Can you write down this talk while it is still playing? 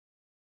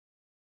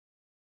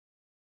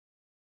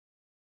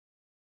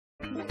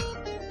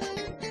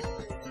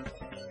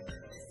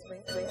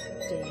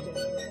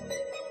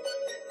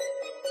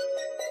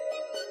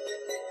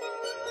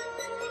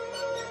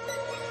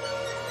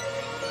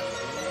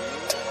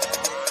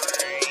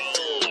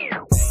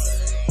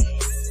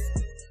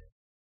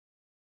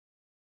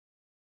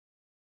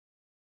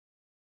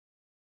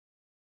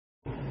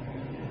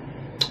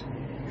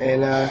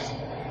And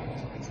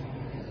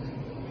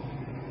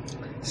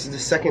this is the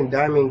second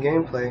diamond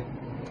gameplay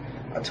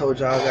I told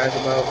y'all guys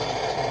about.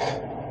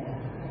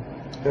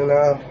 And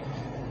I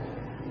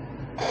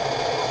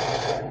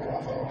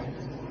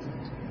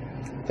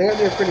think I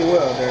did pretty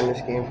well during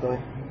this gameplay.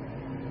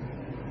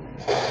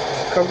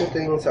 There's a couple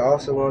things I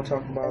also want to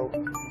talk about.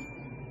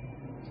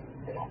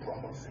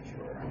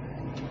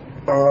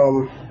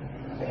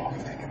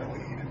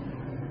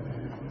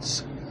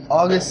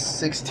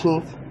 August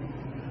 16th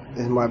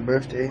is my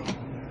birthday,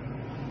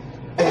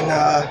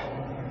 and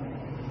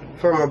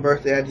for my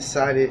birthday I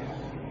decided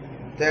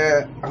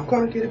that I'm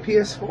gonna get a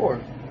PS4,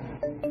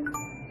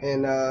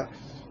 and I'm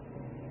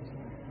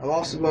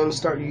also going to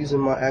start using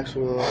my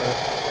actual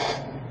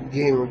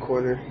game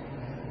recorder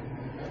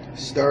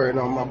starting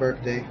on my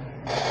birthday.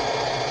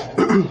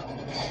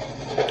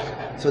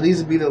 So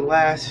these will be the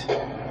last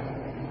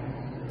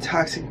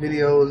toxic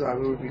videos I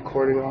will be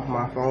recording off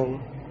my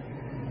phone.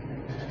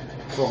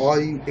 For all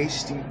you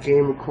HD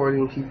game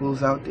recording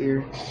peoples out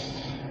there,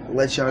 I'll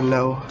let y'all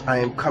know I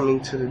am coming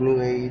to the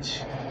new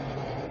age.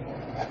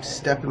 I'm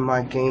stepping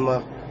my game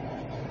up,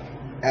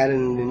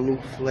 adding the new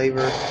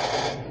flavor,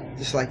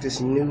 just like this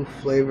new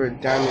flavor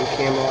diamond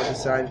camo I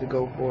decided to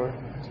go for.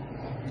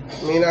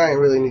 I mean, I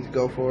didn't really need to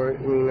go for it.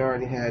 I mean, I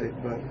already had it,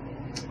 but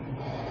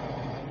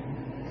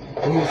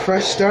I need a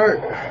fresh start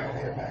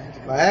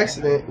by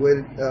accident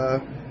with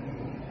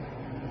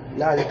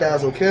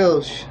 90,000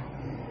 kills.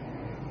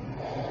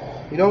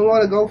 You don't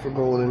want to go for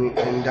gold and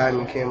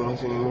diamond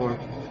camos anymore.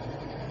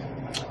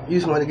 You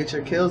just want to get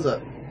your kills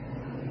up.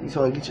 You just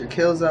want to get your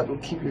kills up and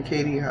keep your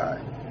KD high.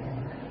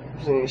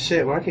 I'm saying,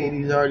 shit, my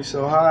KD is already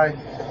so high.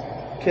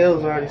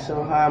 Kills already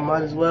so high. I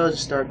might as well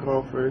just start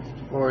going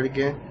for it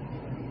again.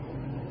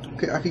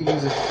 Okay, I could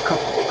use a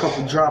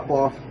couple drop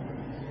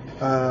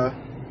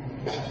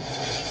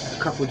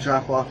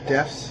off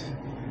deaths,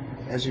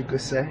 as you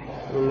could say.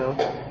 You know.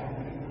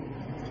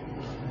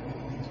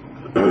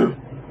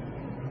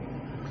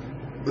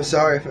 I'm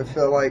sorry if I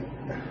feel like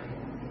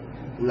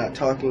I'm not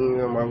talking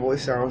or my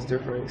voice sounds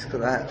different. It's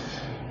because I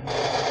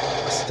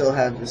still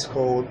have this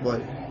cold,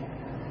 but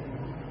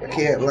I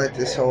can't let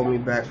this hold me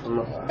back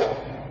from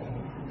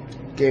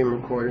game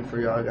recording for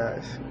y'all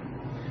guys.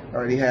 I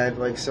already had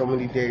like so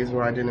many days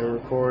where I didn't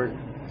record,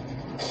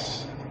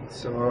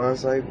 so I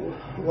was like,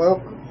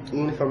 well,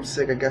 even if I'm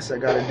sick, I guess I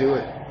gotta do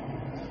it.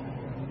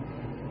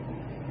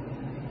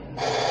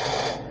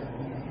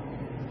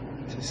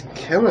 Just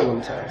killing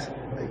them, Tyson.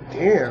 Like,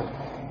 damn.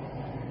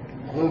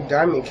 New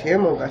diamond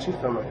camo got you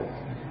feeling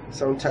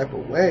some type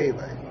of way,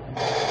 like.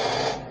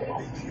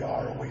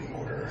 ATR awaiting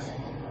orders.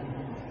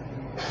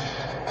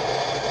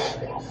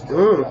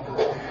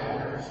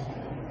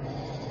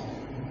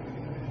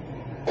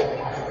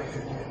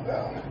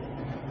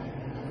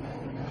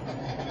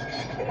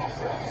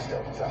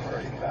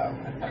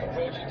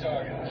 Approaching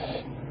target.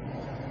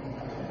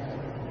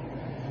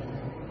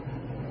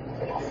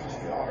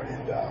 ATR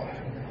inbound.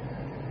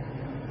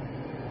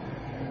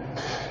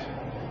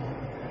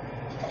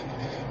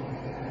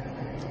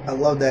 I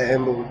love that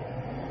emblem.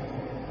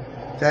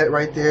 That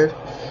right there,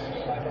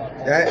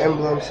 that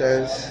emblem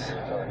says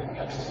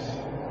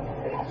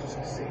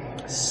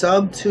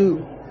sub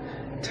 2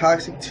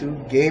 toxic 2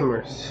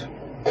 gamers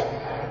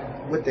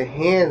with the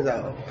hands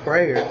out of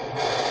prayer.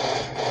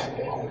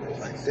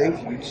 Like,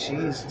 thank you,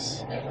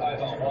 Jesus.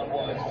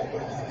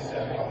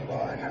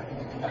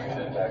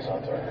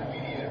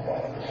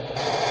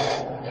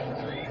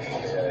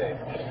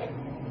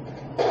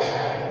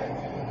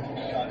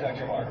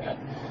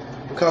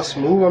 Look how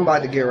smooth I'm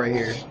about to get right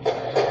here.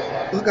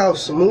 Look how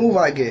smooth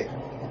I get.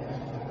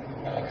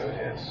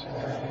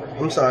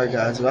 I'm sorry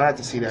guys, but I had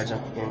to see that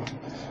jump again,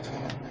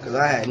 because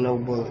I had no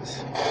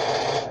bullets.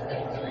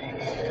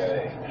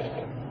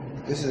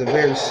 This is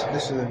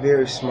a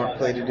very smart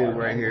play to do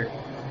right here.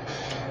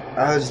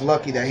 I was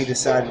lucky that he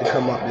decided to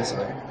come up this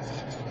way.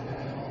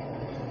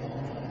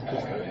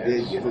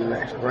 Did get him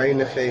right in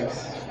the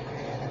face.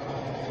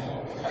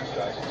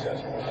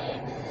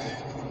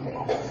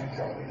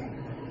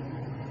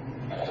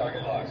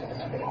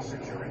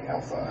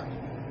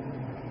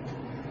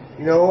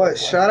 You know what?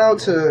 Shout out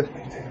to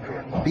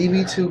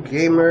BB2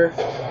 Gamer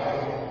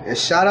and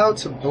shout out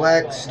to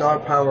Black Star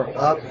Power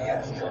Up.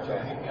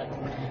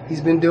 He's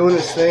been doing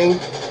this thing.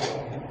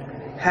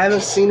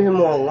 Haven't seen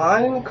him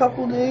online in a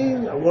couple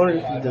days. I wondered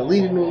if he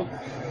deleted me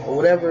or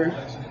whatever.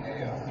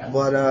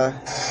 But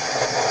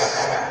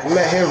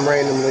met him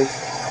randomly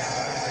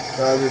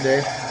the other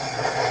day.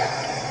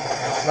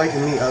 I like to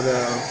meet other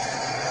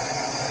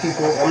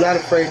people. I'm not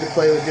afraid to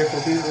play with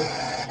different people.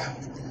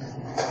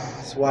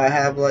 That's why I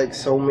have like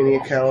so many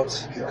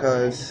accounts,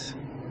 because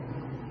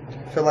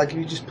I feel like if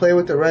you just play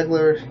with the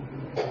regular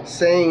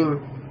same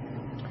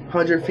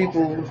 100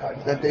 people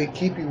that they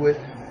keep you with,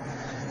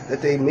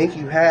 that they make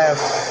you have,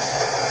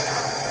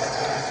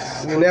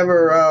 you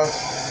never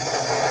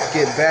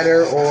get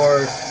better,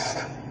 or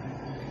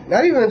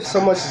not even so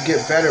much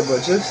get better,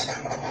 but just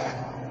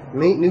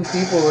meet new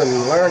people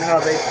and learn how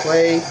they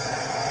play,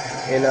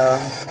 and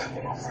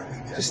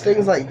just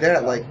things like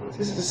that. Like,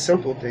 this is just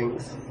simple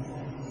things.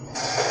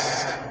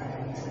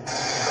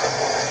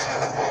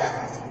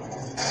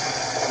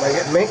 Like,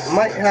 it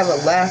might have a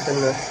laugh in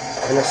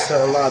a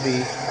certain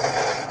lobby,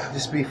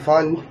 just be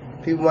fun.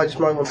 People might just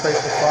want to play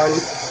for fun.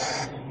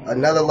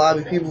 Another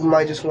lobby, people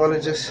might just want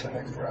to just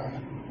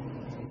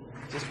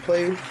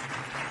play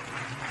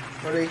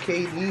for their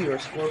KD or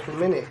score per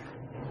minute.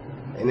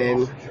 And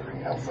then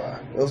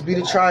those be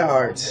the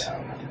tryhards.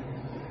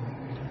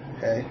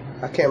 Hey,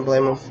 I can't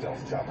blame them.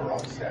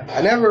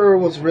 I never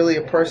was really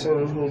a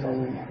person who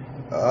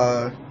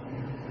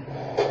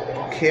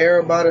care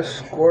about a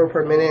score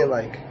per minute.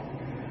 Like,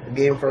 the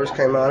game first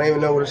came out, I didn't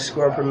even know what a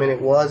score per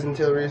minute was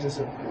until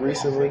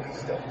recently.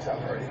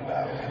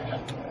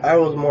 I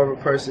was more of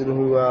a person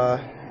who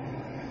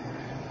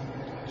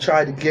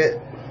tried to get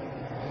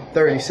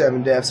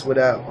 37 deaths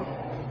without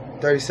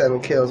 37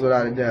 kills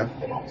without a death.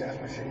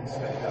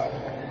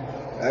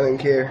 I didn't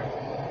care.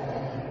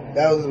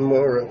 That was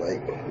more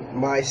like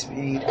my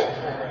speed.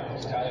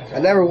 I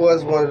never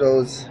was one of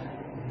those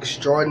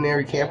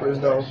extraordinary campers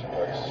though,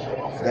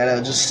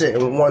 that'll just sit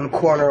in one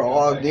corner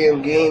all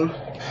damn game.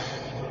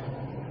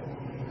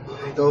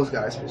 Those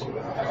guys piss me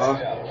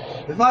off.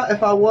 If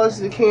I was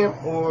the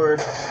camp, or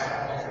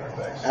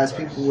as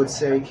people would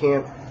say,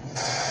 camp,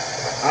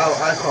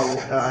 I call it.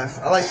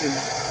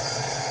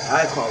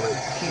 I call it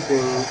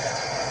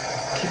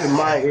keeping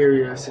my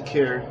area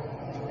secure.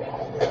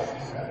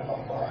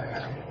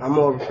 I'm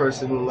more of a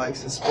person who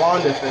likes to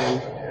spawn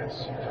defend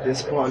than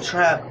spawn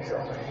trap.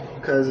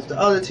 Because if the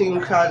other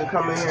team tried to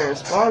come in here and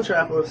spawn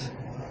trap us,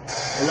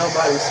 and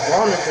nobody's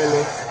spawn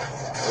defending,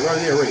 we're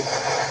gonna get raped.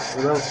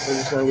 We're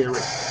just gonna get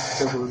raped.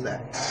 Simple as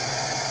that.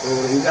 But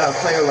when you got a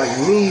player like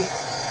me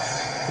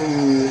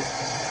who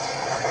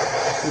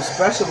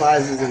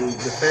specializes in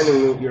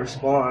defending your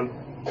spawn,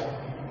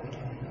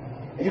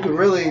 you could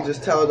really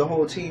just tell the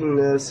whole team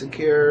to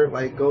secure,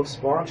 like, go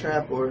spawn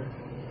trap or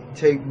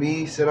take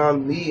B, sit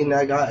on B, and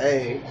I got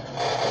A.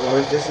 Or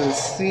if this is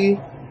C,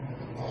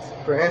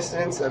 for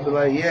instance, I'd be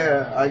like,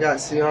 yeah, I got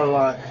C on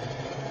lock.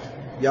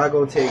 Y'all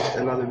go take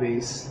another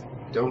base.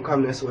 Don't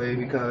come this way,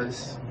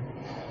 because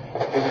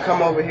if you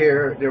come over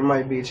here, there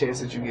might be a chance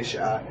that you get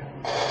shot.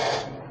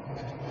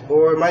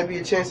 Or it might be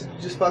a chance that you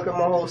just fuck up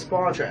my whole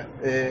spawn trap,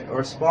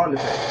 or spawn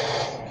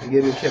defense, and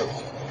get me killed.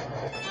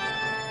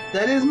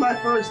 That is my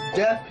first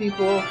death,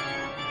 people.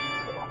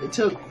 It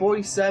took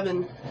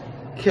 47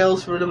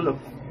 kills for them to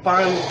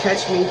finally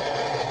catch me.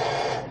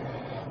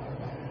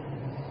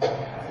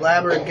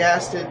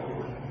 Flabbergasted.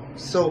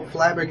 So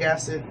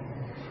flabbergasted.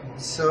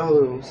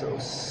 So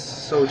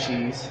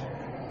cheese.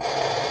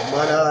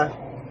 But,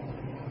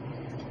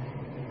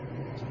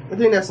 I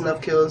think that's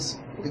enough kills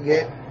to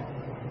get.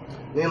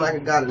 It ain't like I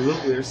got a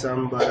nuclear or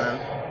something, but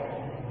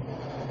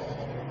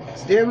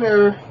it's damn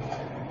near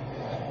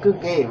a good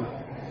game.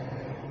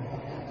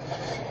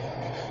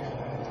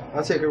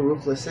 I'll take a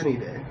Ruthless any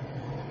day.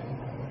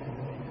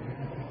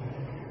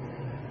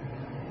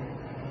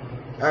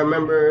 I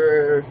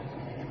remember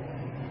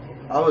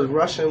I was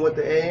rushing with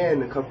the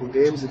AN a couple of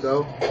games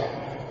ago,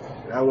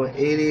 and I went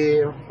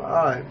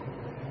 80-5.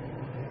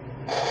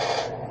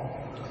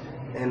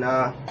 And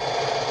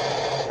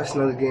that's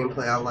another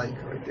gameplay I like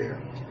right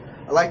there.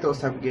 I like those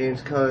type of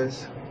games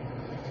because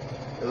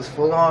it was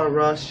full on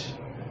rush.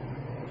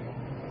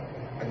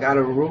 I got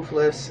a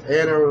Ruthless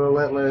and a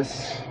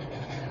Relentless.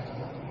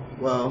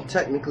 Well,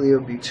 technically it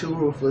would be 2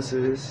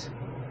 Ruthlesses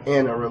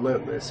and a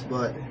Relentless,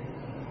 but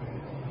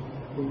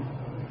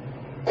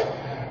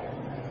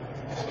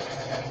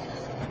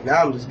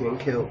now I'm just getting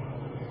killed.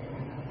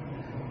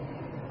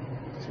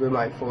 It's been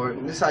like 4.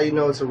 This is how you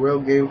know it's a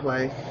real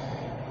gameplay.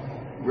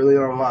 Really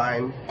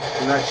online.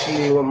 I'm not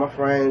cheating with my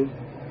friend.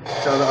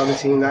 Tell the other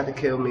team not to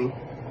kill me.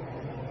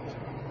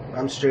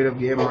 I'm straight up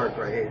getting murked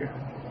right here.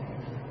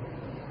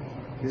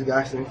 These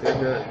guys think they're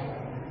good.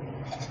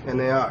 And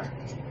they are.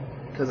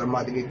 Because I'm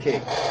about to get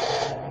kicked.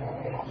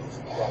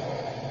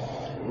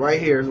 Right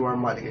here is where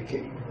I'm about to get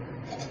kicked.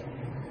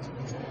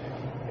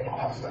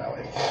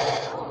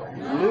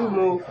 New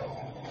move.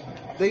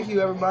 Thank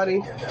you,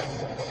 everybody.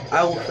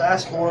 I will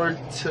fast forward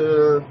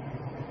to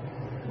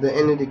the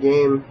end of the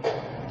game.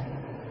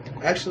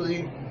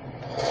 Actually,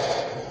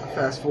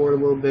 fast forward a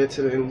little bit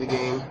to the end of the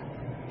game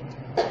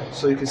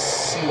so you can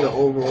see the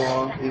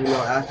overall, even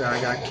though after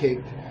I got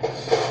kicked.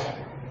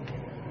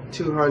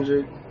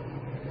 200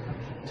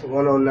 to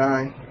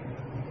 109.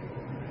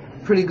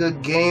 Pretty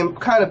good game.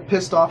 Kind of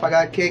pissed off I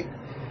got kicked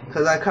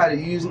because I kind of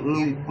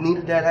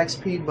needed that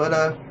XP,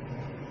 but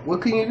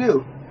what can you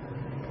do?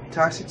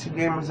 Toxic 2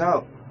 Gamers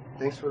out.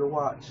 Thanks for the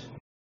watch.